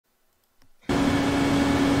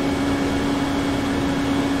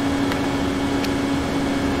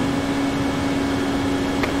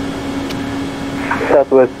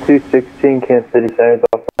Southwest 216, Kansas City Center is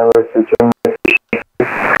off my list of German.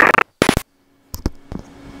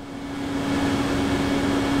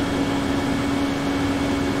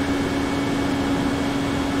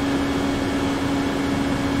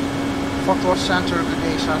 Fort Worth Center, good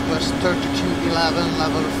day, Southwest 3211,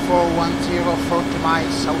 level 410, 40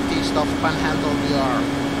 miles southeast of Panhandle, VR.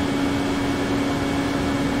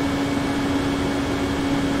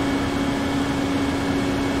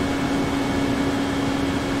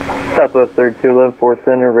 Southwest 3211, Fort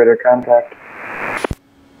Center, radar contact.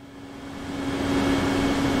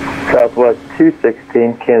 Southwest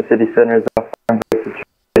 216, Kansas City Center is off my list of German.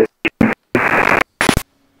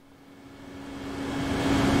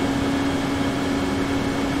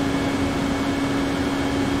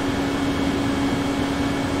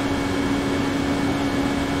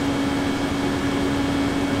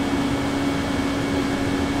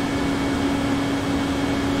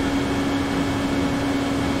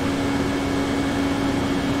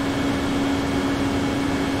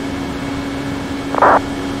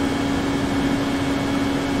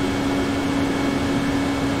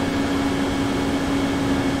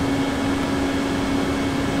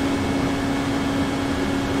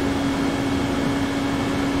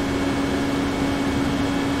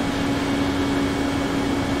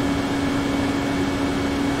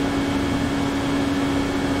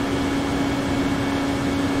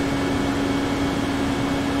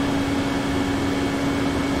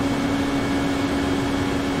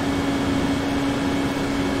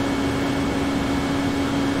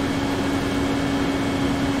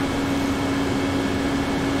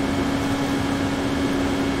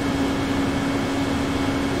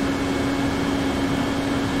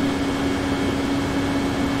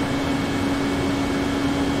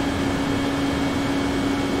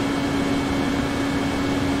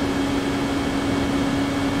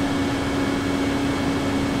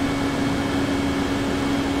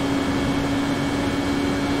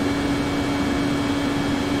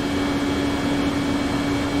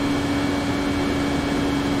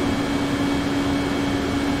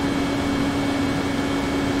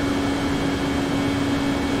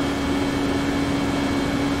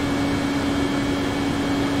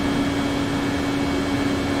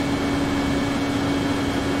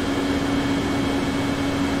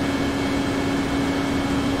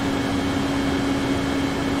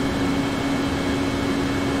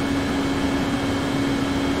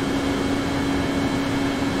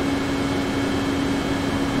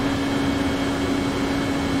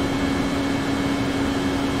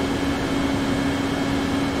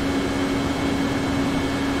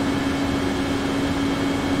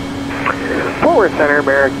 Fort Worth Center,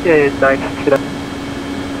 American 969.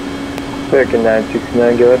 American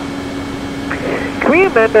 969, go ahead. Can we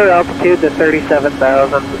amend our altitude to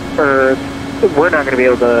 37,000, or we're not going to be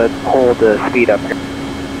able to hold the speed up here?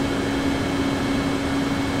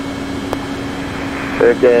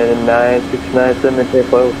 American 969, send maintain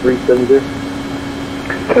flight level 370.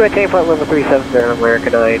 So maintain flight level 370,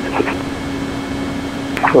 American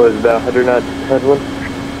 969. What was about 100 knots headwind?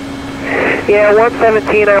 Yeah,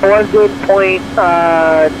 117, I was doing point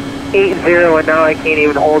 80, and now I can't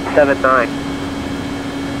even hold 79.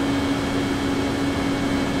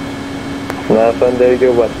 Not a fun day to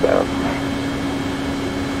go westbound.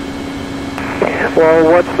 Well,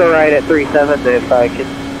 what's the ride at 37 if I can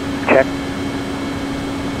check?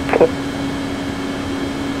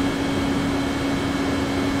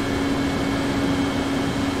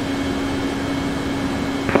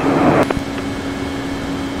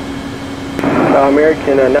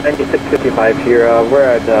 American 9655 here, we're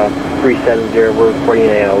at 370, we're reporting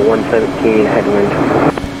a 117 headwind.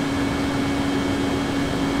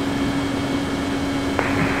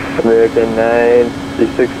 American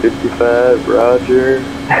 9655, roger.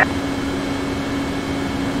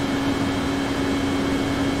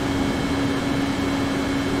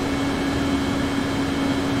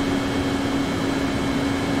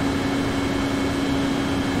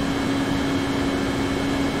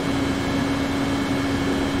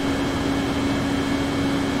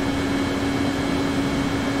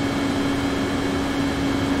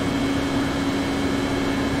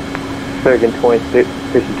 American 28,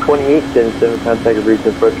 77, contact of region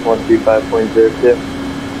approach 135.02.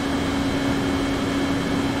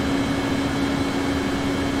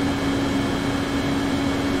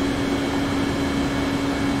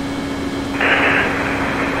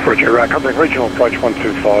 Roger, contact regional approach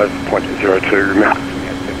 125.02, remember,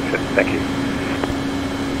 thank you.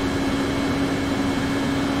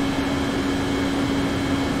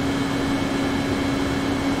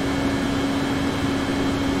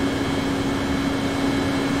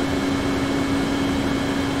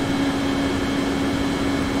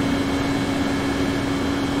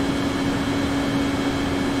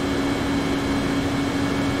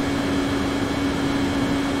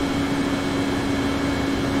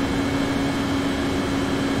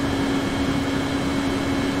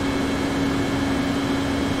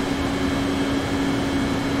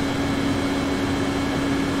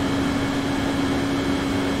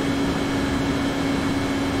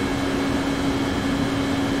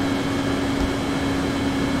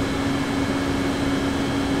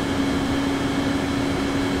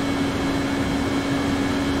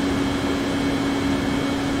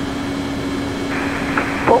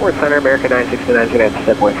 Fort Worth Center, American 969 is going to have to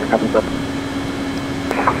step away for a couple of minutes.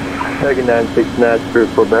 American 969 for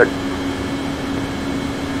Quebec.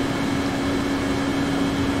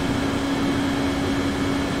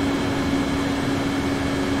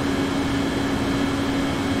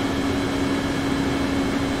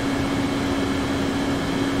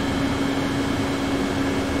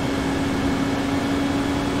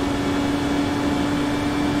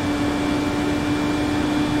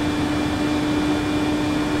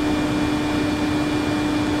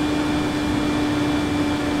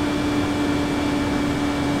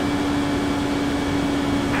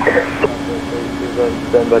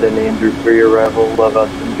 Stand by the name through for your arrival, love us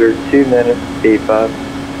under 2 minutes, 85.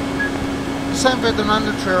 Same with the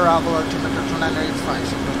under 3 arrival, altimeter 2985,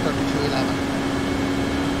 Super 3211.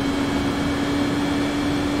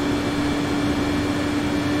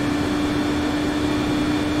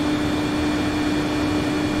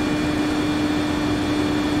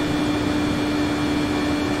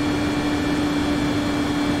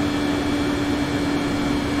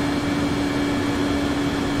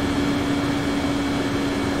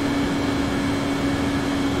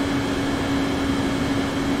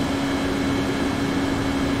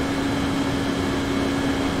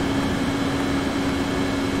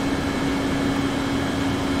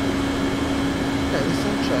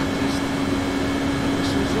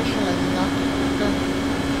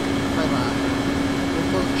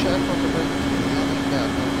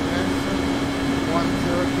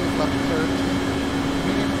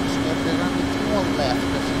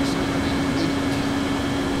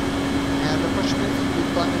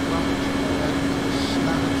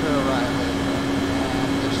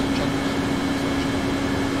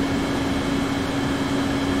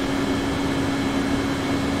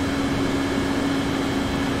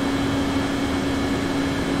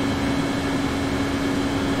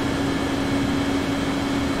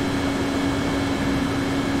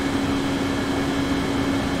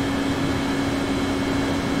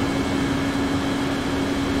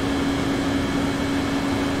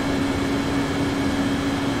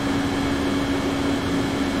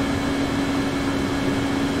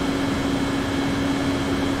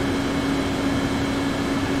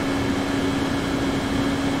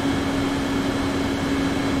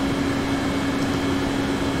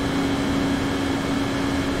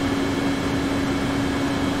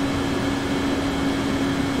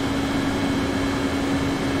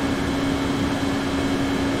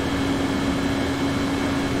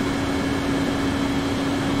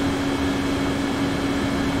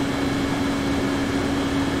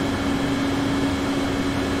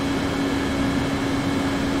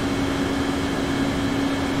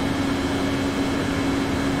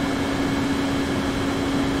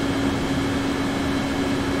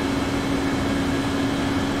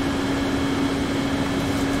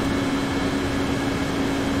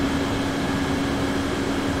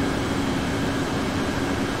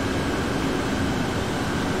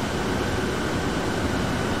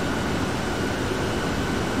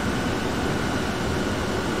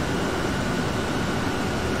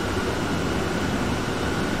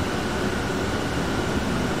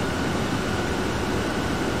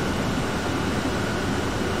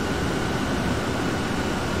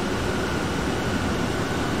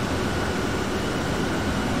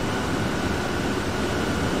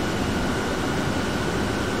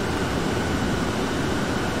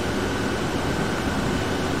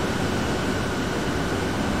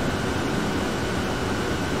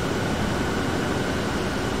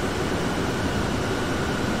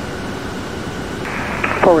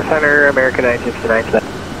 Fort Worth Center, American 969.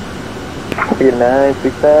 American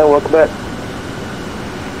 969, welcome back.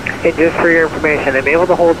 And just for your information, I'm able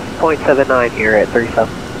to hold .79 here at 37.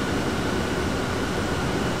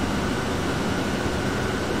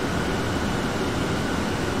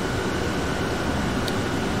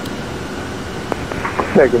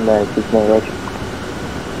 American 969, roger.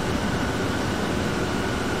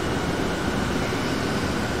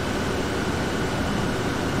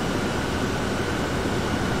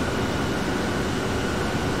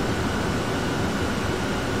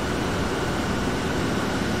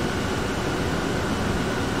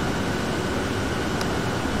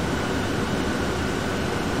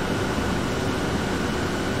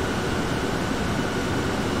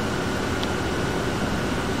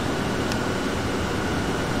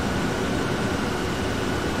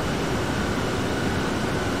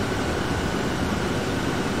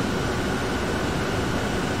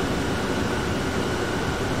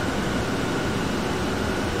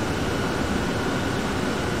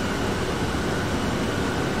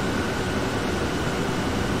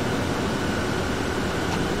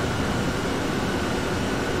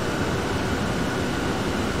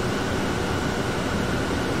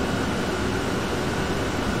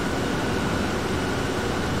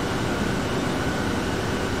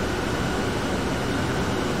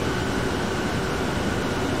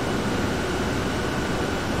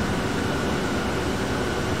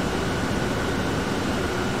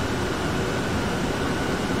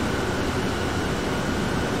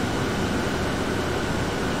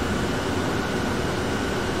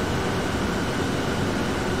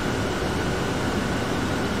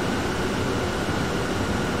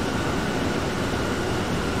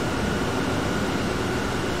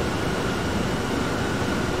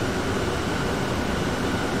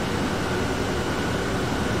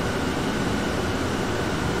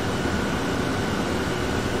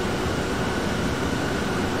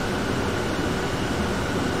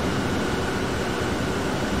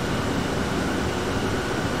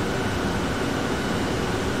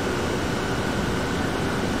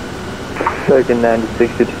 American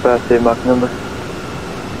 9655, same Mach number.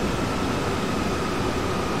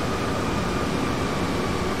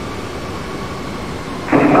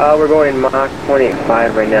 We're going Mach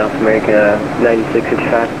 185 right now for American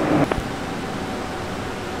 9655.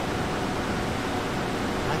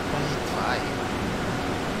 Mach 185.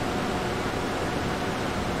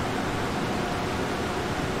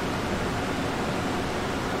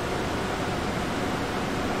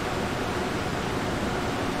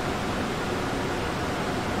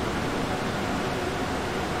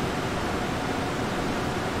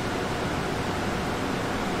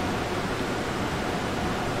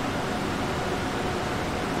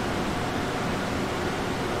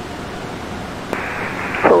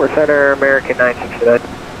 Forward center, American 969.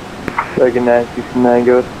 American 969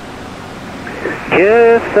 goes.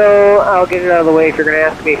 Just so I'll get it out of the way, if you're going to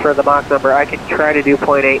ask me for the Mach number, I can try to do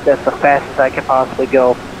 0.8. That's the fastest I can possibly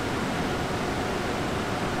go.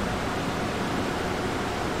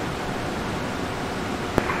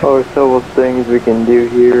 Oh, there's several things we can do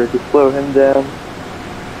here to slow him down,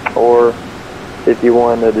 or if you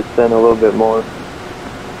want to descend a little bit more,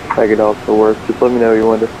 that could also work. Just let me know you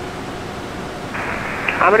want to.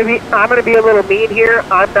 I'm gonna be a little mean here.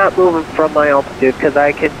 I'm not moving from my altitude because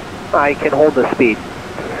I can hold the speed.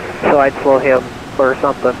 So I'd slow him or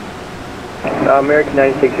something. American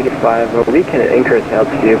 9655, we can increase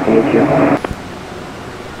altitude if we need to.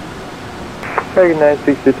 American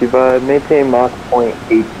 9655, maintain Mach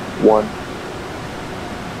 0.81.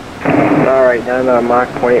 Alright, now I'm Mach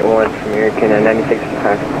 0.81 from American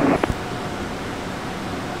 9655.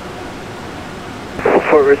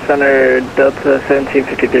 Forward center, Delta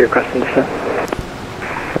 1753, requesting descent.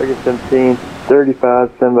 American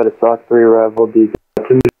 1735, send by the SOC 3 arrival, D.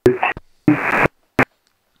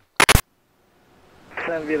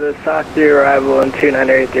 Send via the SOC 3 arrival and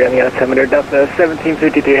 2983 on the altimeter, Delta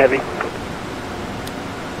 1753 heavy.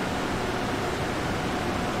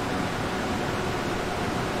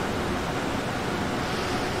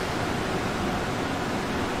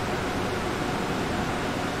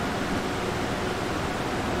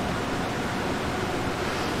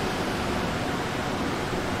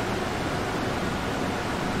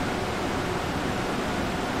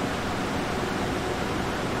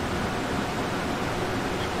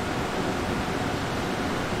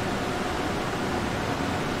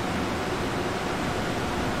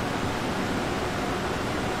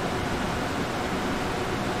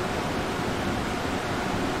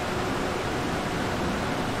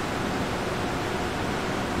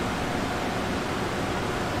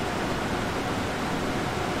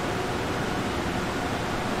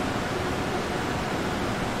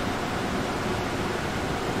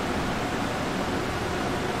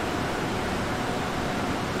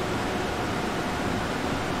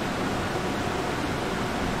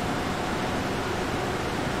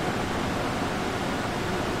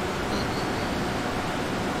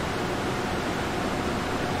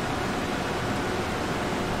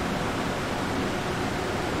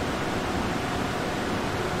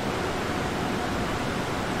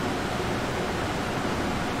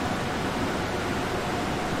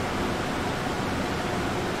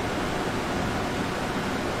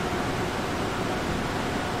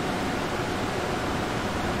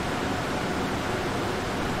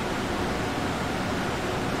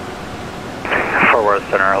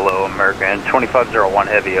 Center, hello, American 2501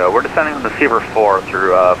 Heavy. We're descending on the Seaver 4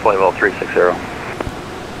 through flight level 360.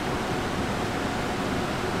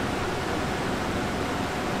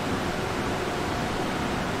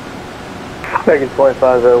 American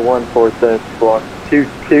 2501, forward center, block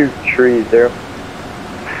 2230.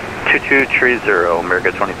 2230,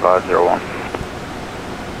 American 2501.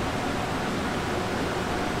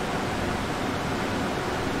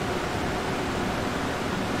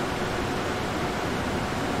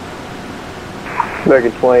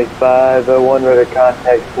 American 2501, radar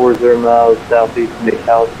contact 40 miles southeast of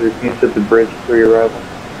McAllister, east of the bridge 3 arrival.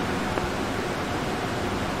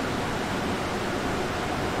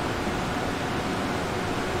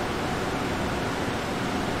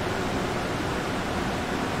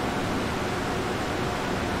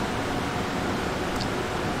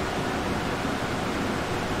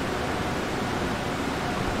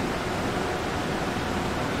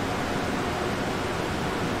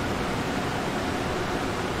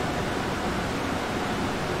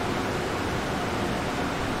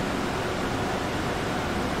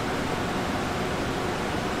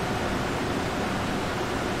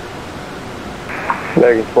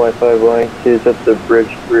 American 25 line, is up the bridge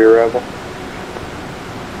 3 arrival.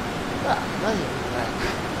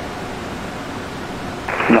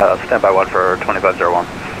 Stand by 1 for 2501.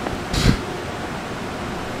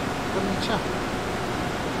 Gotcha.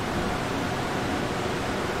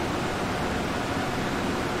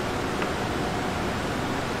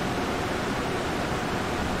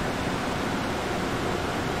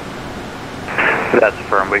 That's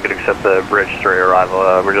affirmed. We could accept the bridge 3 arrival.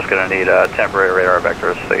 We're just going to need temporary radar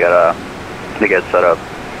vectors to get set up.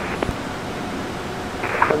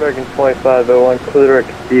 American 2501, clear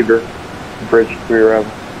direct receiver, bridge 3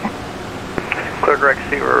 arrival. Clear direct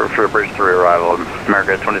receiver for bridge 3 arrival.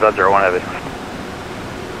 American 2501 heavy.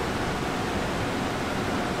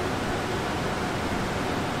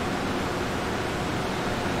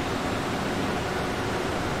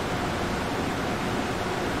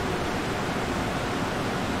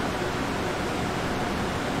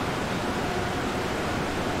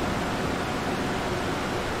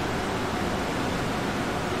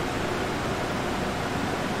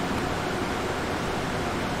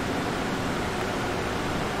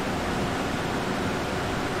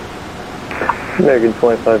 American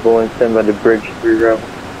 2501, stand by the bridge 3 route.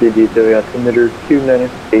 CDW altimeter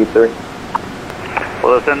 2983.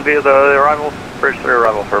 Will this end via the arrival? Bridge 3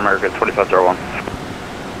 arrival for American 2501.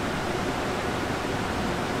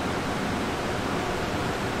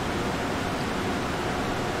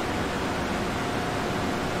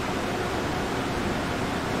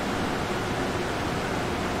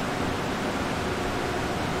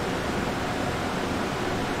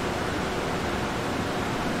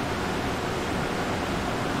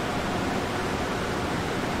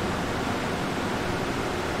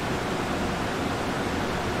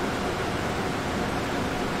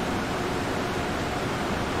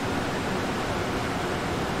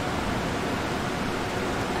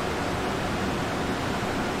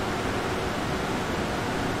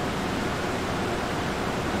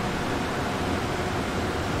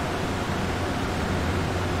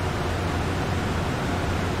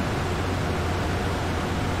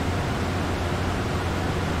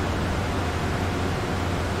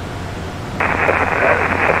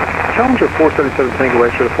 Challenger 477 Tango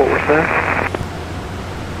X-ray to Fort Worth Center.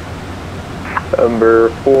 Number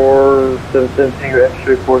 477 Tango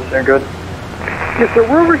X-ray 4 center, good. Yes, sir.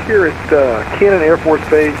 We're over here at Cannon Air Force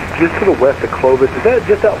Base, just to the west of Clovis. Is that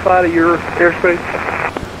just outside of your airspace?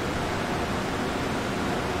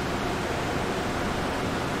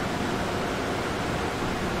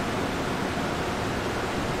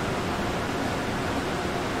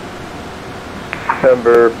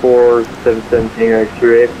 Number 477 Tango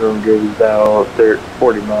X-ray from goes about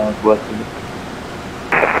 40 miles west of it.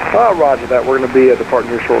 Roger that. We're going to be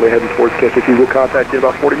departing here shortly, heading towards KCOS. We'll contact you in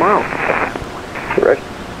about 40 miles. Correct.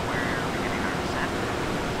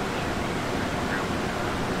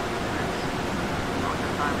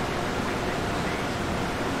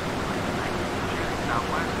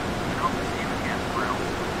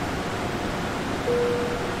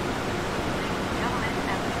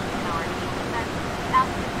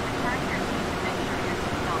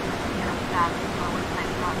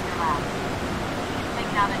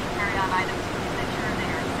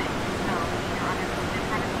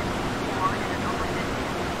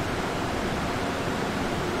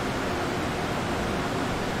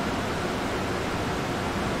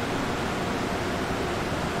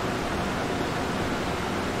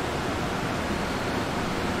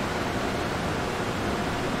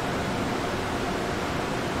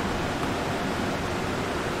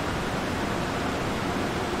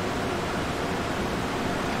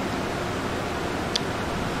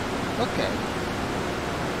 Okay.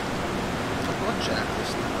 Couple check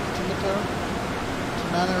this altimeter.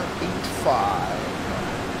 Altimeter 85.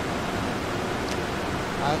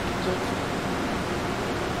 Altitude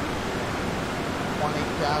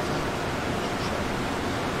 18,000.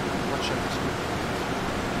 What check this one?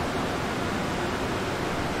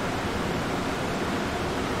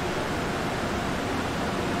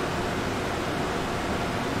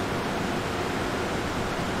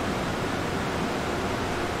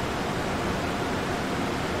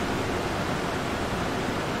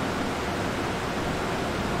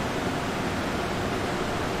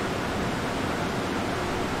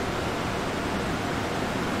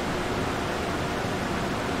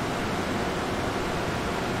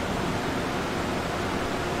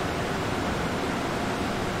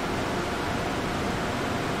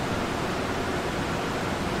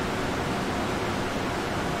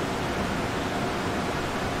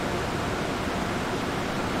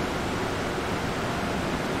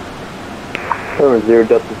 Number 0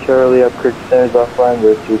 Delta Charlie, up Creek Centers offline,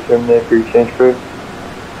 ready to terminate for your change crew.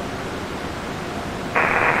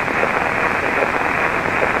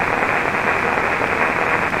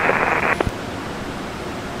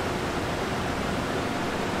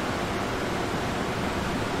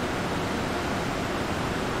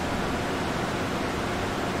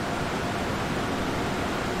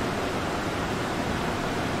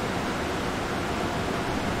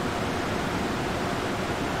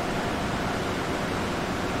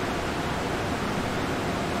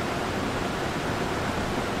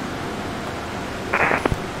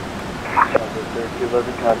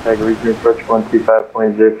 3211, contact regional approach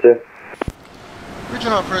 125.02.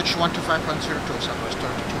 Regional approach 125.02, Southwest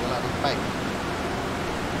 3211, bye.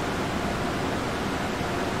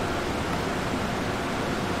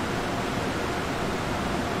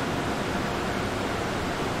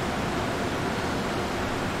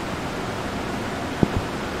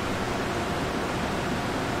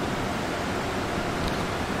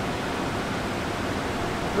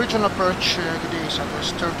 Regional approach, good day,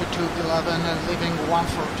 Southwest 3211, and leaving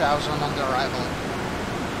 14,000 on the arrival.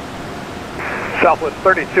 Southwest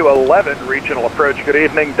 3211, regional approach. Good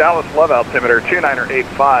evening. Dallas Love altimeter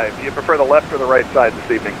 2985. Do you prefer the left or the right side this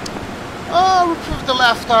evening? Oh, we prefer the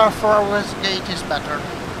left, for West Gate is better.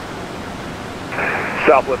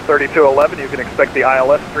 Southwest 3211, you can expect the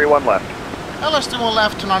ILS 31 left. LS 31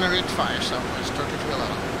 left to 985, Southwest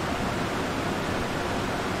 3211.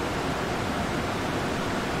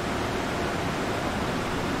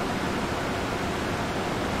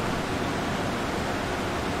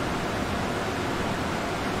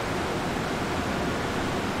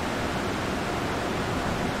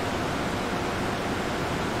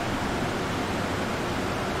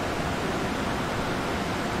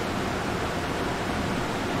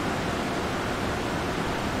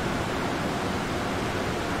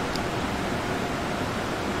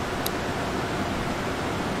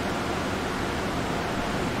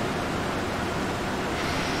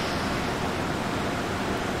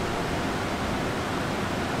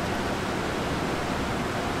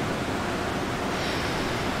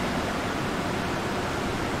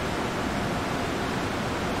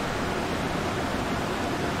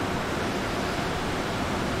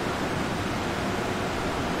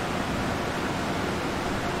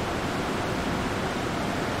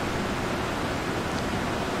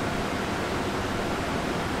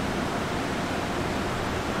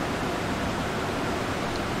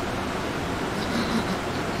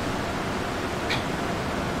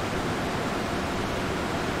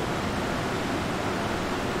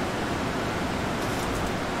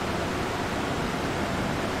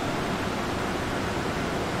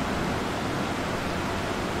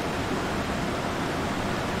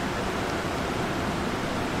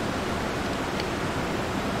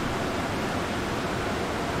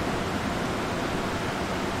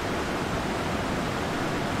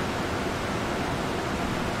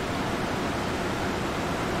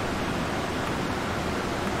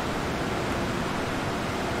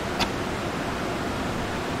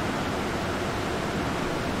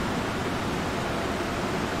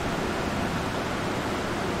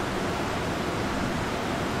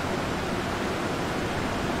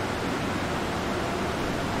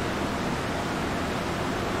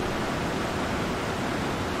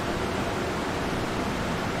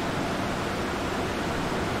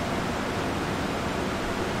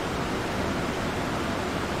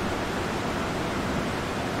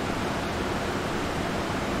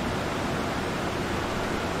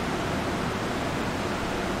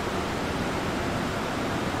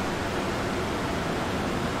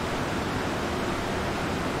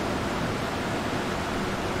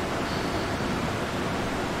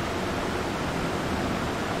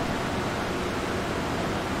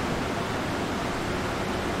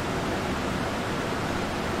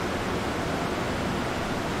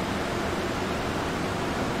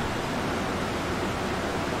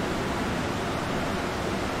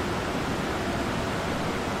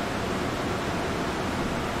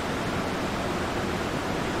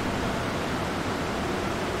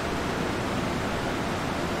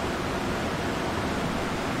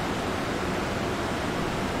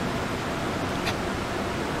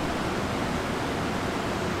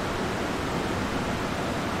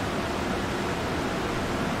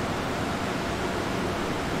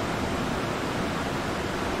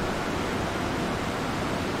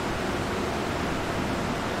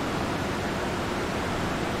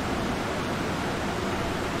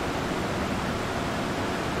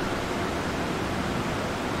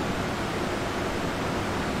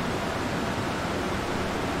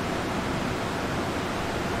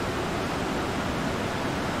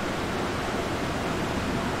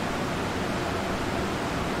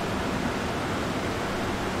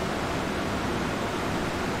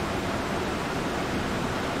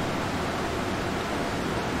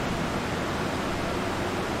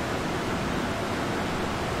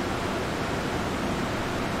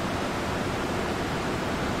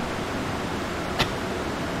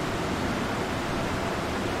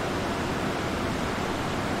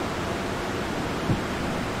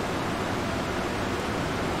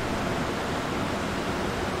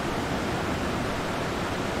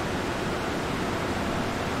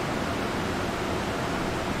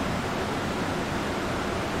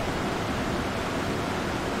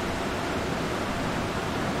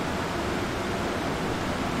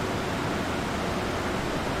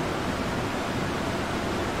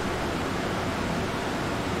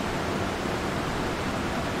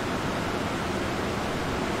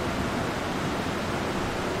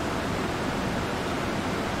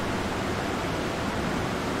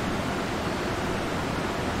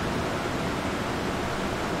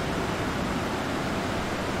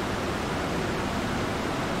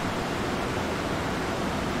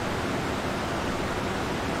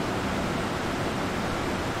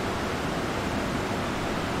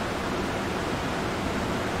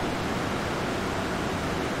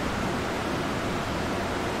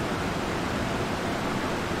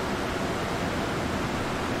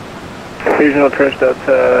 Regional approach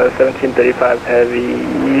Delta 1735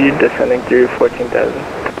 heavy, descending through 14,000.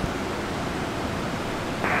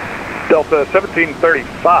 Delta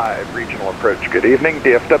 1735, regional approach, good evening.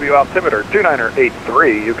 DFW altimeter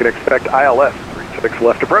 2983, you can expect ILS 36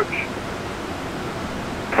 left approach.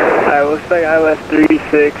 I will expect ILS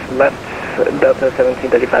 36 left, Delta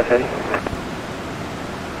 1735 heavy.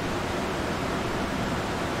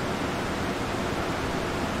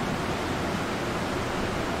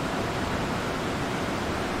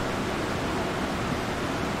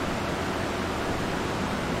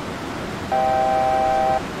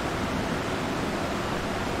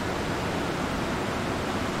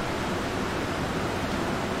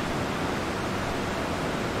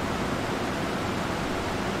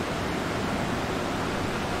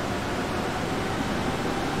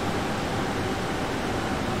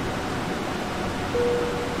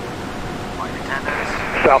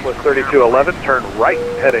 Southwest 3211, turn right,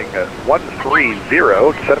 heading 130,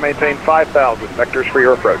 set to maintain 5,000, vectors for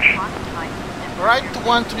your approach. Right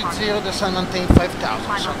 130, descend maintain 5,000,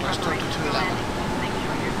 Southwest 3211.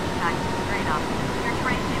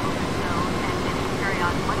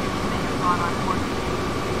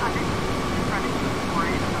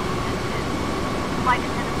 Flight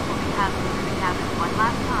attendants will be passing through the cabin one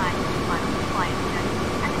last time to final flight check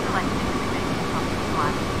and select information from the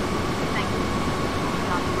class. Thank you.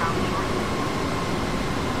 Moving on to ground shortly.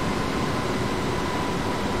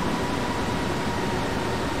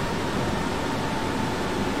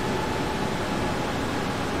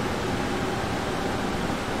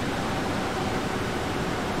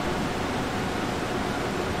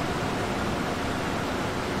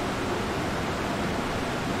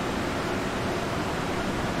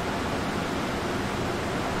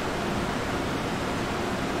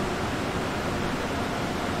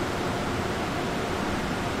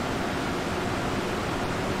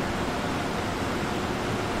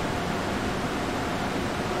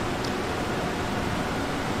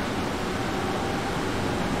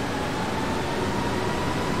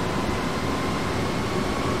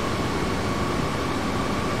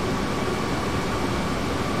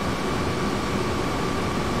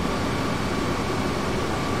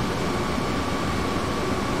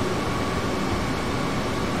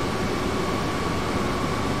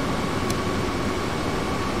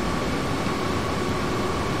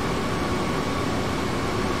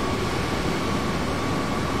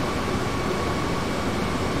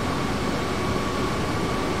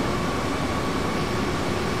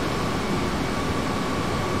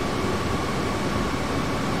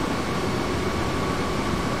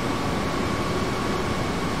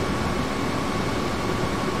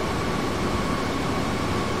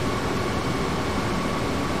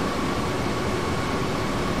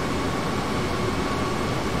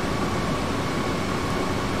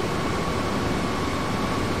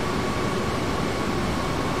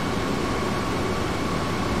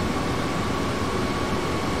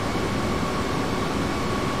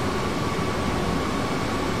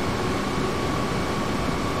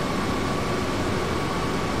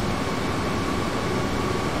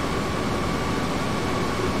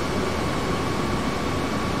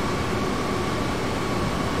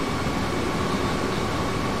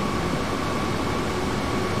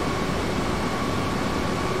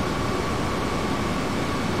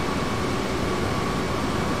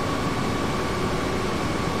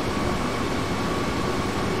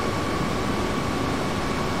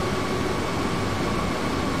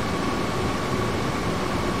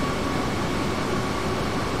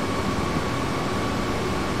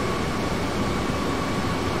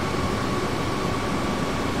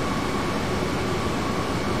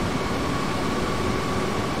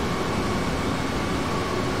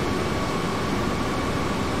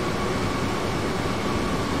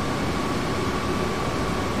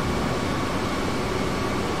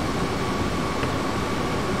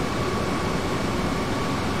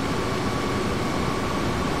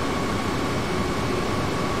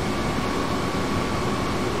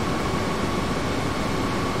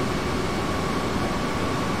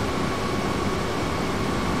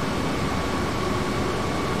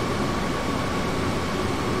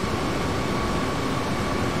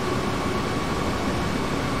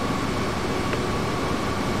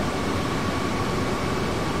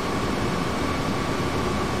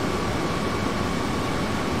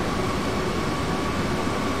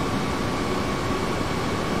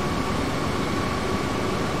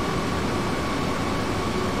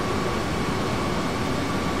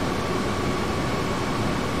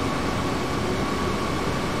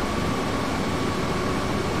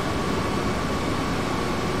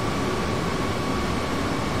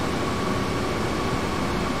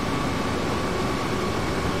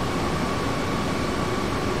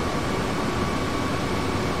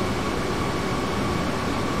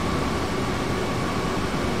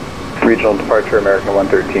 Regional departure, American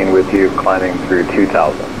 113 with you, climbing through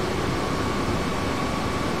 2000.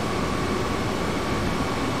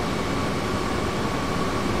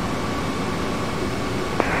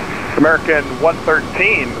 American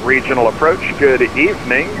 113, regional approach, good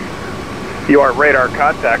evening. You are radar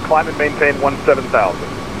contact, climb and maintain 17,000.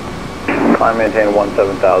 Climb and maintain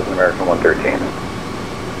 17,000, American 113.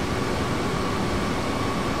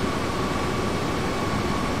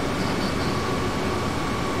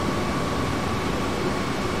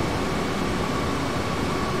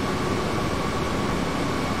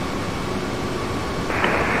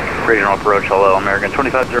 Regional approach, hello, American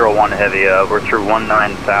 2501 heavy, we're through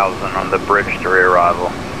 19,000 on the bridge to rearrival.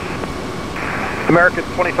 American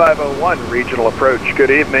 2501, regional approach, good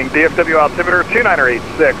evening. DFW altimeter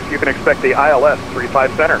 2986, you can expect the ILS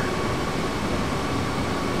 35 center.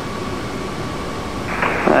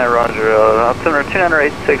 Roger, altimeter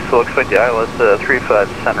 2986, we'll expect the ILS 35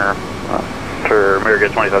 center for American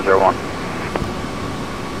 2501.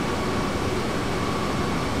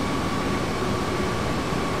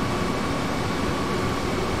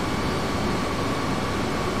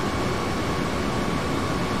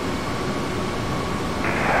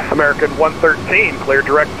 American 113, clear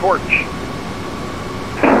direct torch.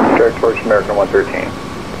 Direct torch, American 113.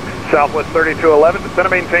 Southwest 3211,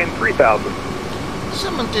 descend and maintain 3,000.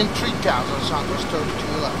 17,3000, Southwest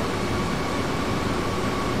 3211.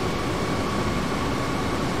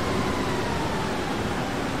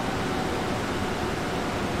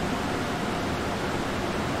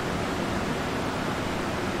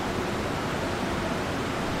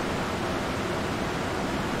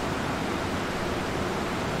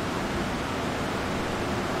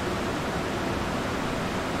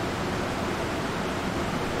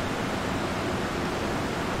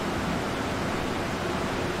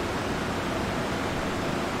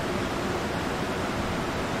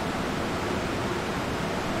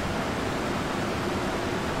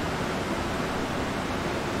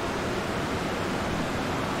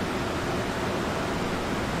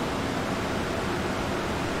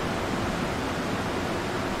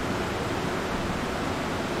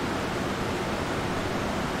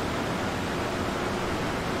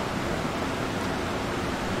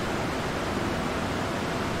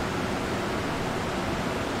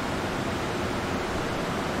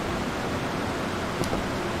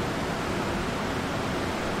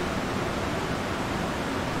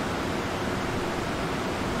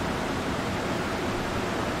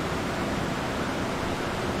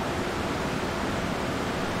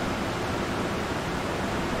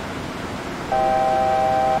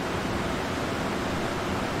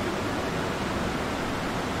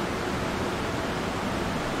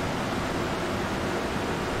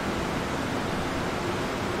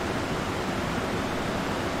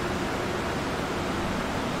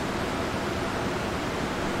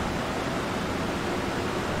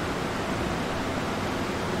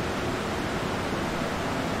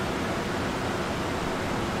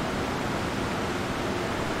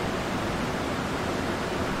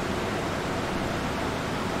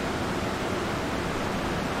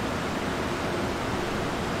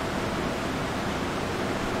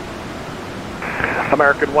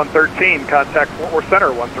 American 113, contact Fort Worth Center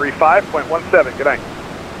 135.17, good night.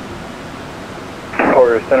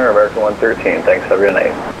 Fort Worth Center, American 113, thanks, have a good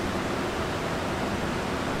night.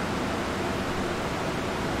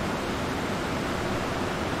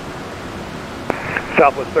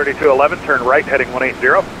 Southwest 3211, turn right, heading 180.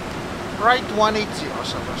 Right 180,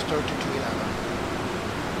 Southwest 3211.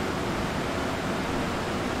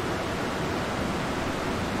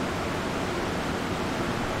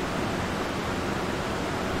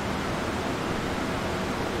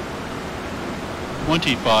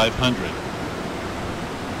 $2,500.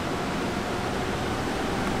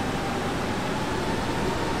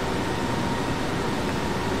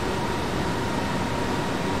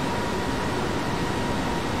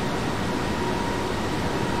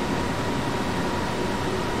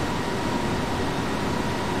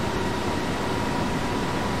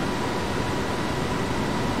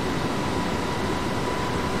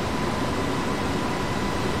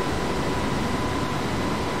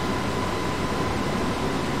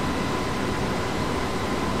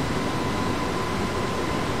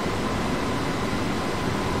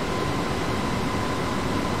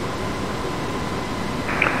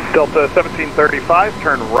 Delta 1735,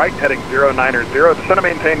 turn right, heading 090, descend and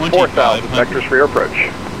maintain 4,000, vectors for your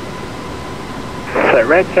approach. So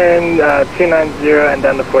right turn 290 and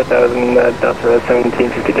down to 4,000, Delta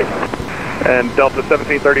 1752. And Delta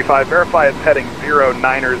 1735, verify it's heading 090,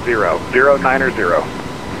 090.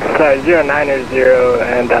 Sorry, 090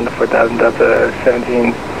 and down to 4,000, Delta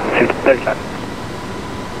 17 1735.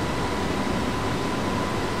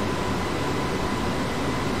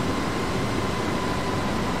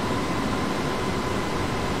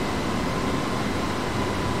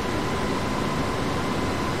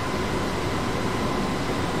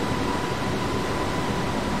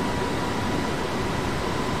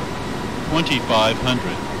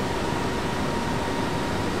 $2,500.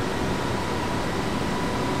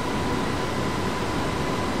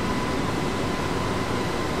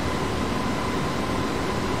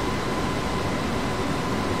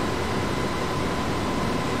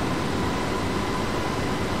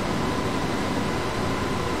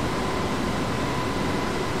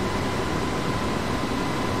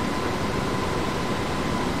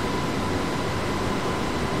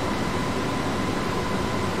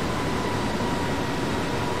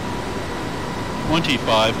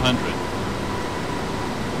 $2,500.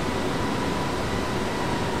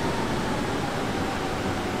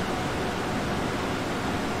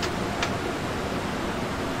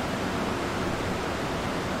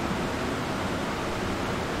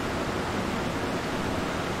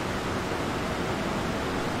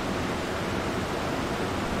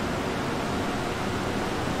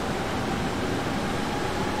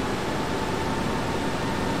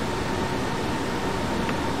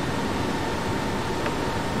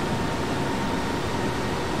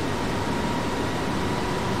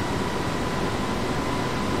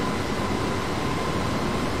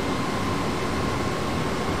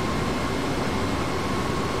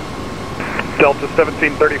 Delta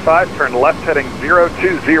 1735, turn left heading 020.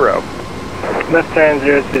 Left turn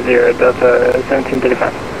 020, Delta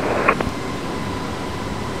 1735.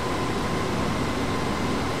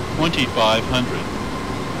 $2,500.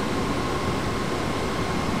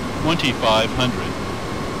 $2,500.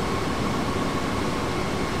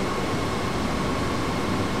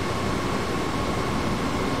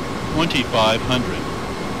 $2,500.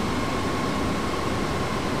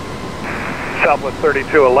 Southwest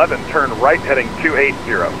 3211, turn right heading 280.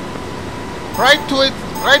 Right to it,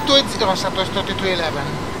 Southwest 3211.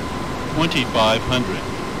 $2,500.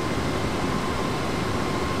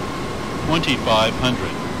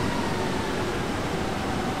 $2,500.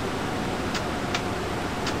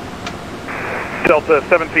 Delta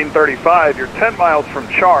 1735, you're 10 miles from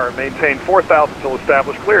Char, maintain 4,000 till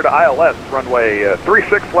established, clear to ILS, runway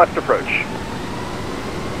 36 left approach.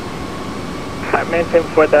 I maintain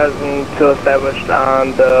 4,000 till established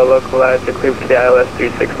on the localizer, clear to the ILS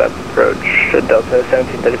 36 left approach, Delta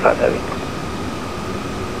 1735 heavy.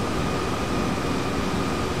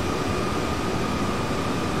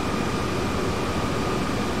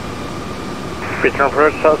 Return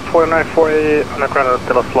approach, South 2940, on the ground of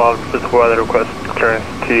Tilaslav, physical weather request clearance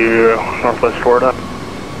to Northwest Florida.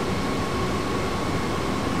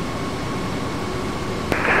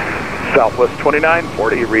 Southwest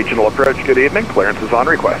 2940, regional approach, good evening, clearance is on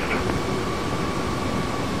request.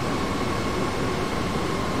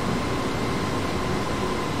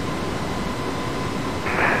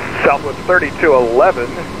 Southwest 3211,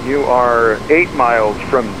 you are 8 miles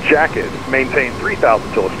from Jacket, maintain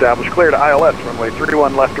 3,000 till established, clear to ILS, runway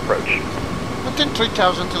 31 left approach. Maintain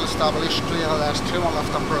 3000 till established, clear ILS, 31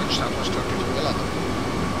 left approach, Southwest 3211.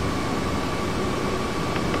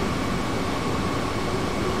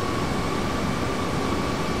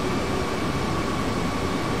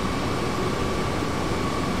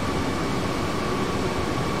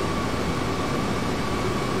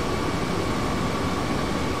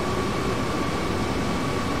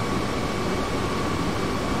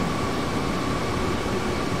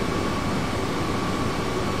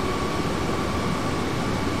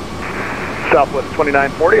 Southwest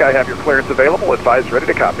 2940, I have your clearance available, advise ready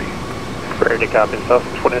to copy. Ready to copy,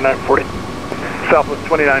 Southwest 2940. Southwest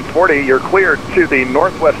 2940, you're cleared to the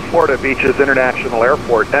Northwest Florida Beaches International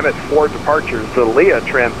Airport, Emmett 4 departures, the Leah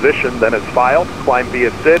transition, then is filed, climb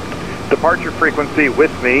via SID, departure frequency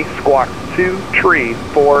with me, squawk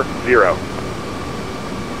 2340.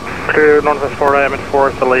 Clear Northwest Florida, Emmett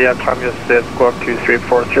 4, Leah, climb via SID, squawk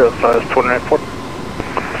 2340, Southwest 2940.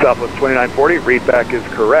 Southwest 2940, readback is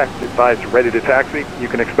correct. Advise ready to taxi. You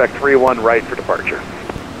can expect 31 right for departure.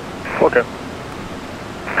 Okay.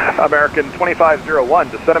 American 2501,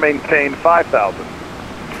 descend and maintain 5,000.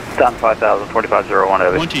 Down 5,000, 2501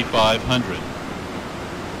 heavy. 2,500.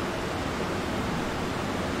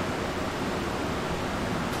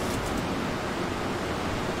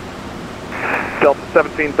 Delta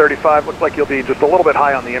 1735, looks like you'll be just a little bit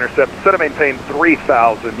high on the intercept. Descend and maintain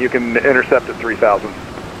 3,000. You can intercept at 3,000.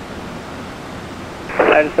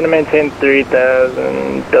 I just want to maintain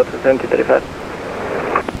 3,000, Delta 1735.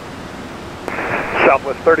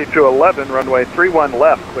 Southwest 3211, runway 31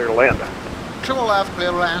 left, clear to land. Triple left,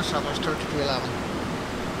 clear land, Southwest 3211.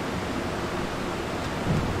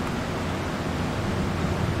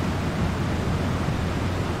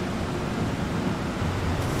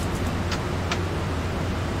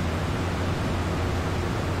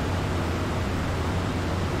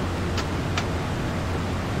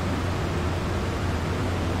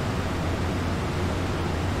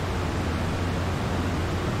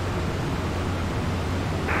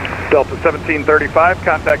 Delta 1735,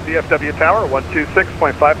 contact DFW Tower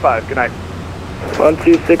 126.55. Good night.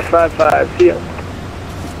 12655, see ya.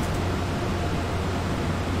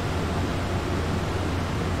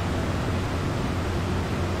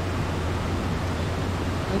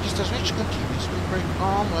 Register switch continues. We brake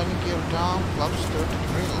on, landing gear down, close 30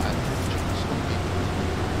 degree line. It's going to be.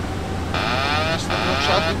 Approach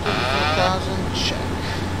out into 4,000, check.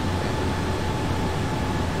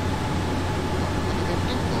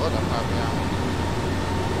 Good, I'm happy now.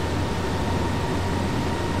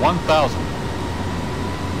 1,000.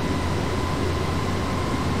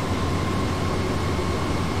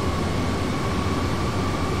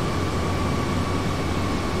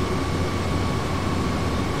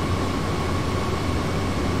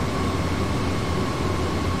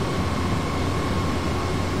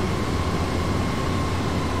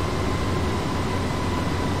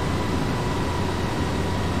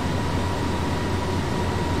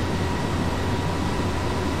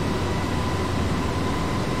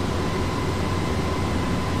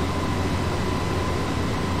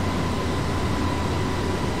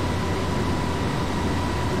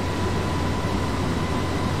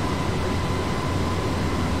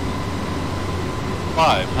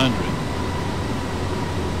 $500.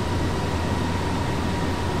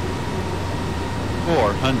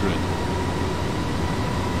 $400.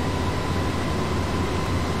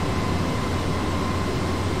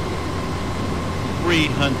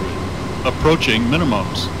 $300. Approaching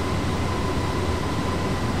minimums.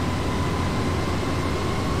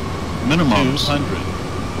 Minimums. 200.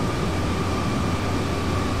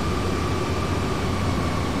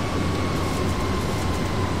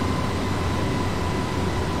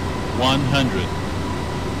 $100.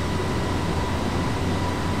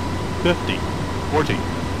 50, 40,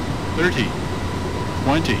 30,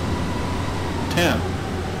 20, 10.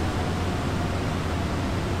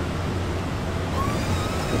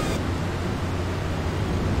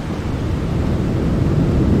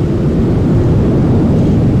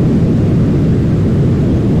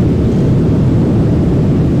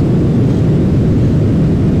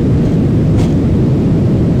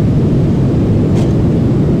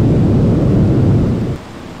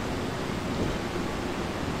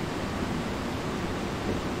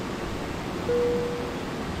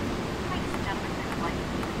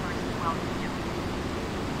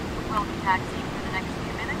 Taxiing for the next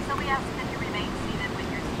few minutes, so we ask that you remain seated with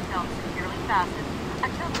your seatbelt securely fastened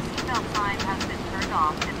until the seatbelt sign has been turned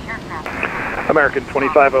off and the aircraft. American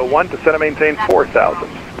 2501, descend and maintain 4,000.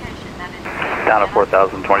 Down to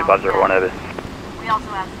 4,000, 2501 heavy. We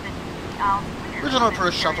also ask that you keep the aisles clear. Regional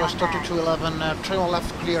approach Southwest 3211, trail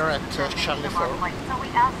left clear at Charlie 4. So we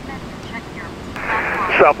ask that you check your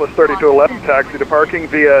Southwest 3211, taxi to parking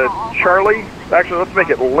via Charlie. Actually, let's make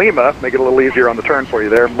it Lima. Make it a little easier on the turn for you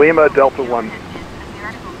there. Lima, Delta 1.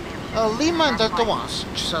 Lima and Delta 1,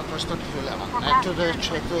 Southwest 3211, to the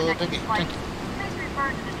gate. Thank you. Please refer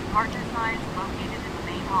to the departure signs located in the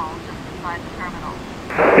main hall just beside the terminal.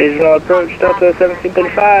 Regional approach Delta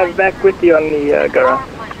 1735, back with you on the Gara.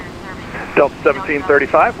 Delta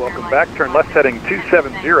 1735, welcome back. Turn left heading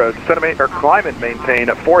 270, descend or climb and maintain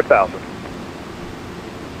at 4,000.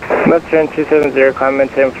 Left turn 270, climb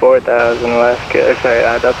maintain 4,000, Alaska, sorry,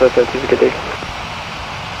 Delta 1750.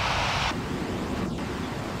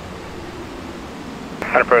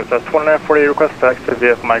 Approach, that's 2940, request taxi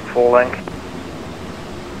via Mike full length.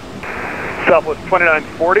 Southwest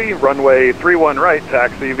 2940, runway 31 right,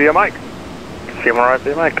 taxi via Mike. See more right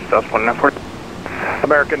via Mike, South 2940.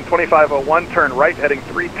 American 2501, turn right heading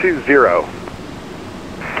 320.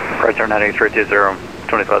 Right turn heading 320,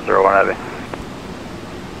 2501 heavy.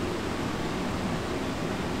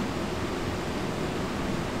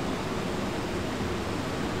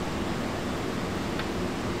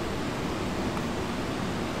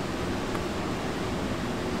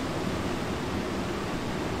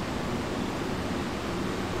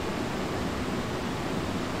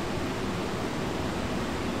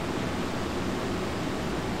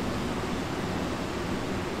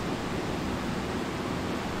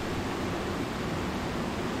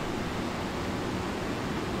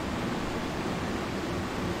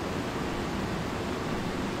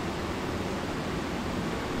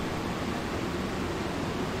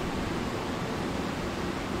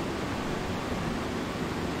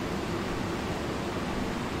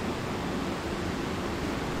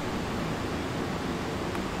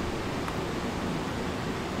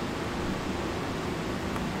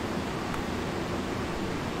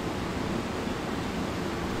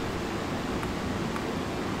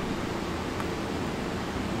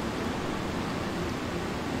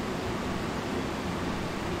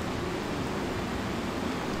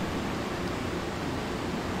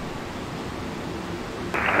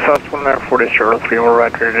 2940 Charlotte 31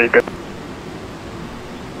 record, are you good?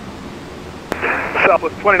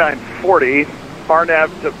 Southwest 2940,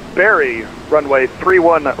 RNAV to Barry, runway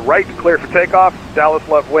 31 right, clear for takeoff. Dallas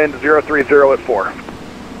left wind 030 at 4.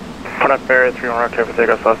 Put up Barry 31 right, clear for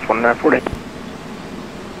takeoff, Southwest 2940.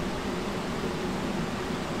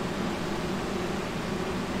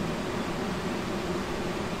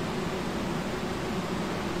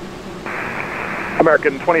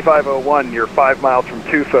 American 2501, you're 5 miles from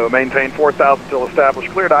Tufo. Maintain 4,000 till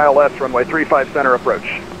established. Cleared ILS, runway 35 center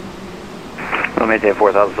approach. We'll maintain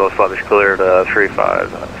 4,000 till established. Cleared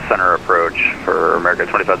 35 center approach for American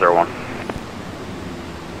 2501.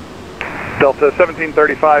 Delta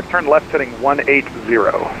 1735, turn left heading 180.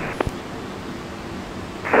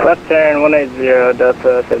 Left turn 180,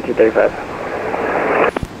 Delta 1735.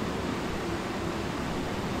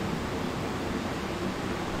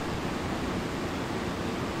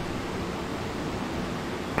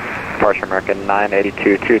 Departure American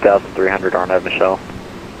 982, 2300 RNAV Michelle.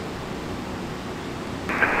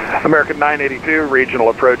 American 982, regional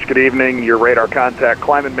approach, good evening. Your radar contact,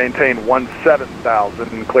 climb and maintain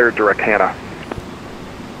 17,000, cleared direct Hannah.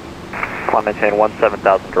 Climb maintain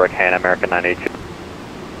 17,000 direct Hannah, American 982.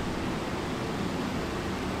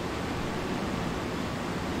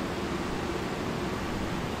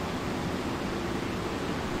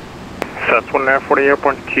 South 2940,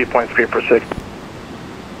 airport 2.346.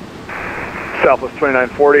 Southwest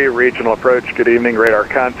 2940, regional approach, good evening. Radar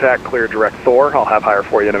contact, clear direct Thor. I'll have higher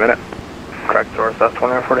for you in a minute. Correct, Thor, South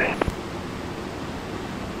 2940.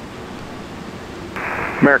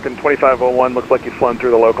 American 2501, looks like you've flown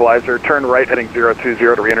through the localizer. Turn right heading 020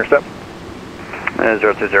 to re-intercept.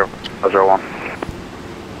 020, 001.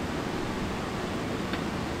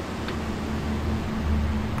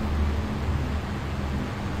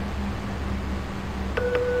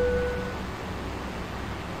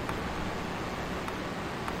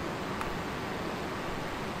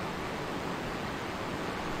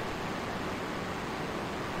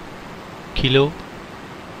 Kilo.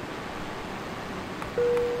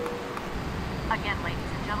 Again,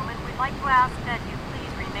 ladies and gentlemen, we'd like to ask that you please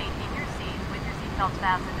remain in your seats with your seatbelts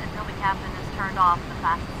fastened until the captain has turned off the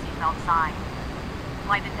fasten seatbelt sign.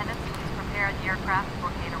 Flight attendants, please prepare the aircraft for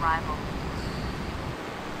gate arrival.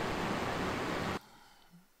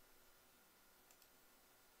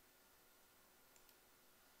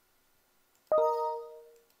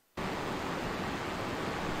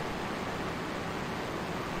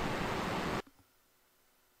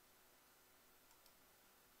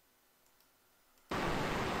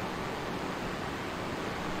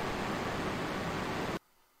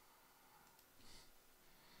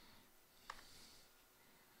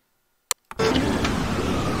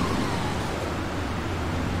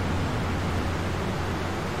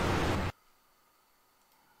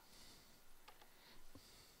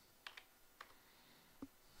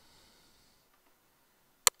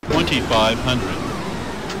 $2,500.